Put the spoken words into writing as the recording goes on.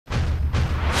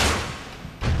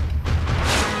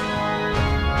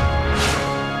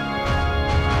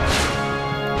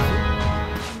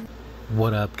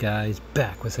What up, guys?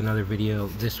 Back with another video.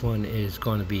 This one is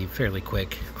going to be fairly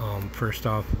quick. First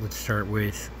off, let's start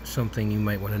with something you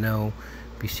might want to know.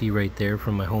 You see right there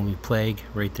from my homie Plague,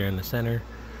 right there in the center.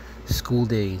 School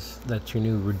days. That's your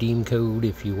new redeem code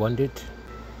if you want it.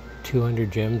 200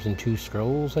 gems and 2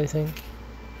 scrolls, I think.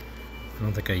 I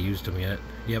don't think I used them yet.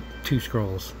 Yep, 2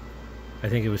 scrolls. I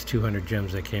think it was 200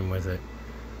 gems that came with it.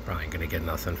 Probably ain't gonna get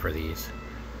nothing for these.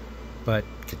 But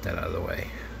get that out of the way.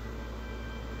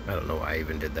 I don't know why I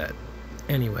even did that.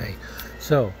 Anyway,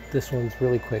 so this one's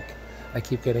really quick. I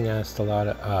keep getting asked a lot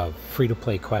of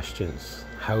free-to-play questions.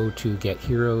 How to get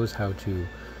heroes, how to,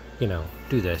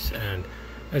 do this. And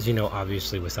as you know,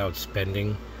 obviously without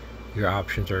spending, your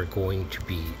options are going to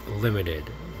be limited.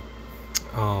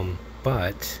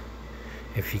 But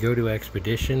if you go to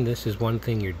Expedition, this is one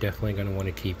thing you're definitely going to want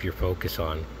to keep your focus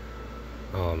on.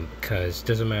 Because it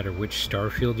doesn't matter which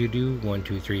starfield you do, 1,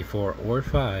 2, 3, 4, or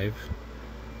 5.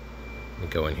 Let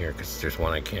me go in here because there's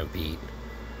one I can't beat.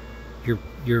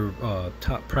 Your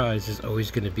top prize is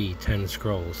always going to be 10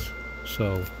 scrolls,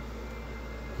 so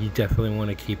you definitely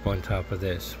want to keep on top of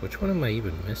this. Which one am I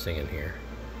even missing in here?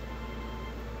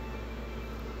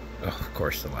 Oh, of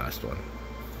course, the last one.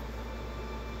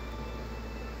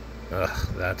 Ugh,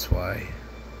 that's why.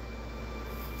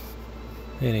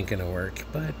 It ain't gonna work,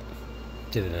 but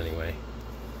did it anyway.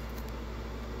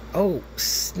 Oh,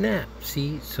 snap.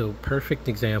 See? So, perfect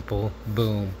example.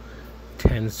 Boom.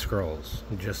 10 scrolls.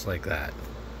 Just like that.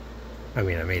 I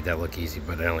mean, I made that look easy,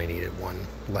 but I only needed 1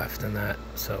 left in that.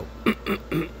 So. But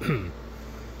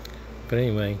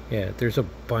anyway, yeah, there's a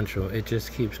bunch of... It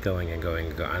just keeps going and going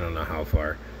and going. I don't know how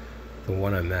far. The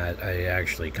one I'm at, I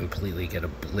actually completely get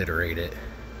obliterated.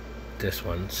 This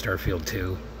one, Starfield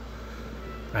 2.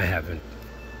 I haven't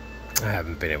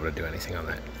been able to do anything on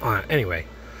that. Anyway.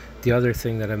 The other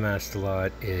thing that I'm asked a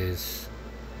lot is,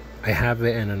 I have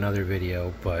it in another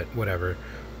video, but whatever,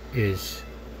 is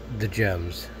the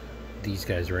gems. These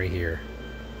guys right here,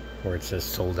 where it says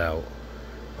sold out.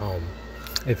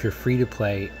 If you're free to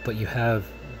play, but you have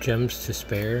gems to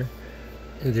spare,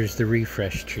 there's the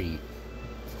refresh cheat.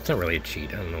 It's not really a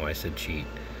cheat, I don't know why I said cheat.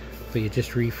 But you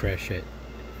just refresh it,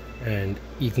 and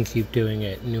you can keep doing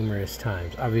it numerous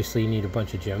times. Obviously you need a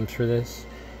bunch of gems for this.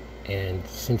 And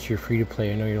since you're free to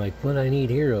play, I know you're like, but I need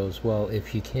heroes. Well,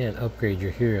 if you can't upgrade your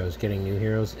heroes, getting new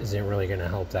heroes isn't really going to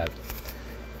help that.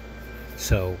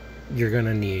 So you're going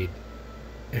to need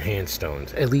enhanced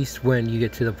stones, at least when you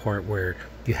get to the part where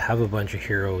you have a bunch of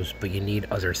heroes, but you need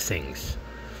other things.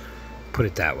 Put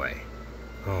it that way.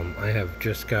 I have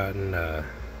just gotten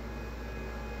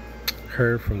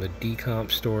her from the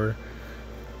decomp store.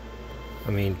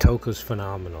 I mean, Toka's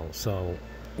phenomenal, so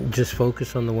just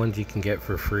focus on the ones you can get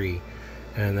for free,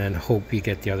 and then hope you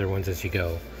get the other ones as you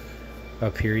go.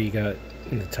 Up here you got,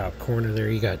 in the top corner there,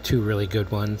 you got 2 really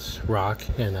good ones, Rock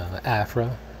and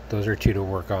Afra. Those are 2 to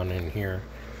work on in here.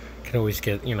 You can always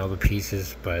get, the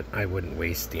pieces, but I wouldn't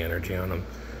waste the energy on them.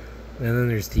 And then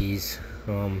there's these.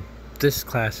 This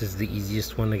class is the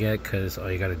easiest one to get, because all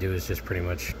you got to do is just pretty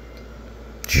much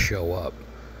show up.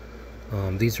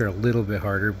 These are a little bit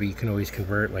harder, but you can always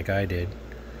convert like I did.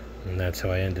 And that's how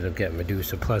I ended up getting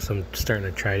Medusa. Plus, I'm starting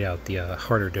to try out the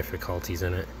harder difficulties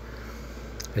in it.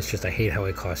 It's just I hate how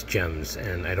it costs gems,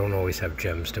 and I don't always have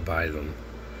gems to buy them.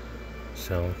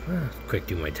 So, quick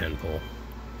do my 10 pull.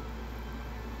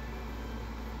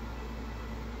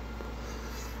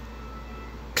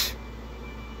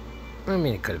 I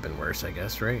mean, it could have been worse, I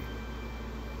guess, right?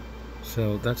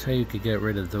 So, that's how you could get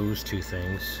rid of those 2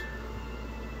 things.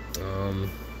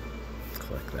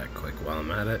 Click that quick while I'm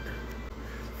at it.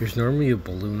 There's normally a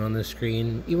balloon on the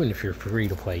screen. Even if you're free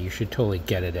to play, you should totally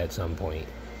get it at some point.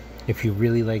 If you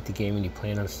really like the game and you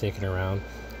plan on sticking around,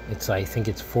 I think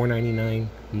it's $4.99,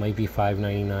 might be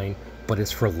 $5.99, but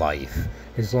it's for life.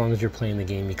 As long as you're playing the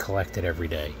game, you collect it every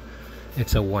day.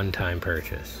 It's a one-time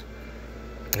purchase.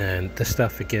 And the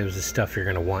stuff it gives is stuff you're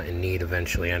going to want and need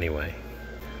eventually anyway.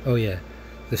 Oh yeah,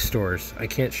 the stores. I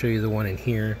can't show you the one in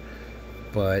here,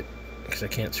 but because I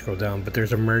can't scroll down, but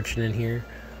there's a merchant in here.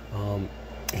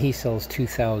 He sells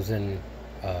 2,000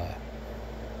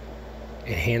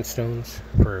 enhanced stones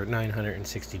for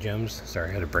 960 gems. Sorry,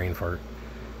 I had a brain fart.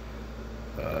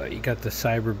 You got the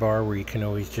cyber bar where you can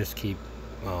always just keep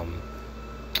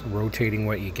rotating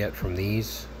what you get from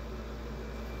these.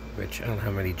 Which I don't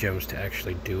have many gems to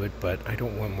actually do it, but I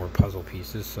don't want more puzzle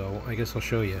pieces, so I guess I'll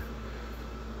show you.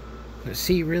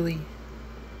 See, really?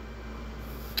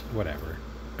 Whatever.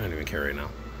 I don't even care right now.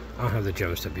 I don't have the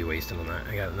gems to be wasting on that.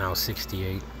 I got now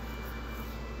 68.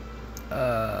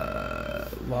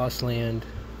 Lost Land.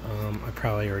 I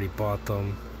probably already bought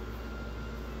them.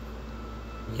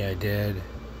 Yeah, I did.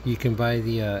 You can buy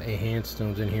the enhanced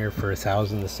stones in here for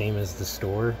 1,000, the same as the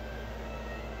store.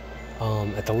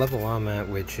 At the level I'm at,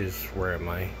 which is, where am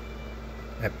I?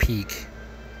 At peak.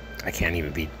 I can't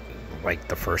even beat like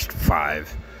the first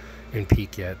 5 in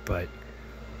peak yet, but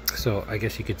so I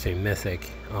guess you could say mythic.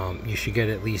 You should get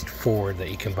at least 4 that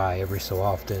you can buy every so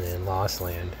often in Lost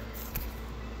Land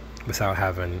without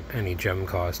having any gem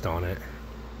cost on it.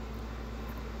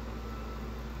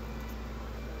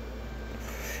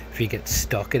 If you get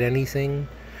stuck at anything,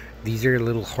 these are a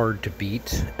little hard to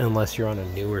beat unless you're on a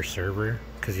newer server,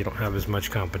 because you don't have as much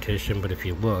competition. But if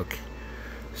you look,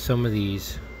 some of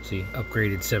these, see,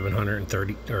 upgraded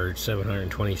 730 or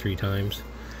 723 times,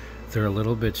 they're a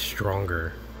little bit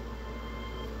stronger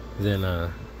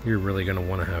than you're really going to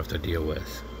want to have to deal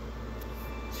with.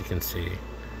 As you can see,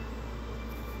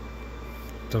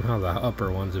 somehow the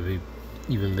upper ones have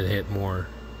even been hit more,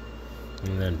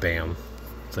 and then bam,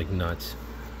 it's like nuts.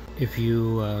 If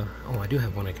you oh, I do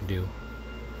have one I can do.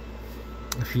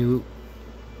 If you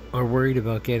are worried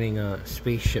about getting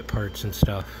spaceship parts and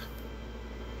stuff,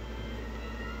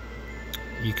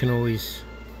 you can always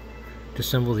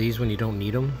disassemble these when you don't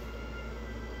need them,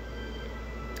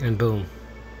 and boom,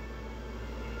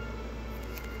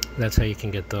 that's how you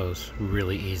can get those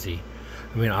really easy.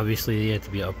 I mean, obviously they have to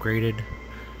be upgraded,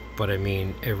 but I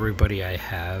mean, everybody I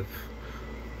have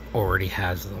already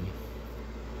has them,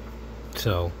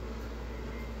 so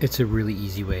it's a really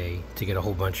easy way to get a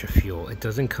whole bunch of fuel. It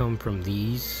doesn't come from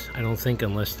these, I don't think,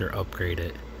 unless they're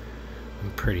upgraded.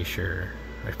 I'm pretty sure.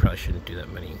 I probably shouldn't do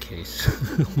that many in case.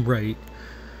 Right.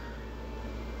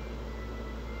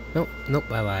 Nope,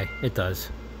 I lie. It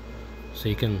does. So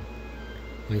you can,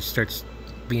 when you start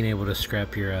being able to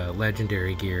scrap your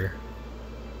legendary gear,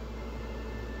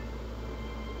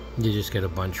 you just get a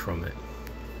bunch from it.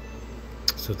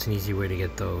 So it's an easy way to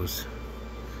get those.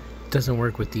 Doesn't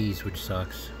work with these, which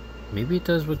sucks. Maybe it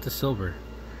does with the silver.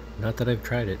 Not that I've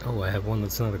tried it. Oh, I have one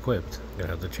that's not equipped. I'm gonna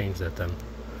have to change that then.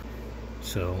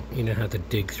 So you don't have to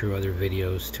dig through other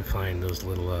videos to find those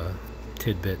little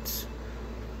tidbits,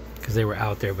 because they were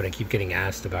out there, but I keep getting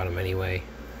asked about them anyway,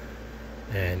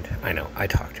 and I know I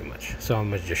talk too much, so I'm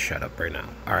gonna just shut up right now.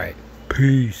 All right,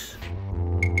 peace.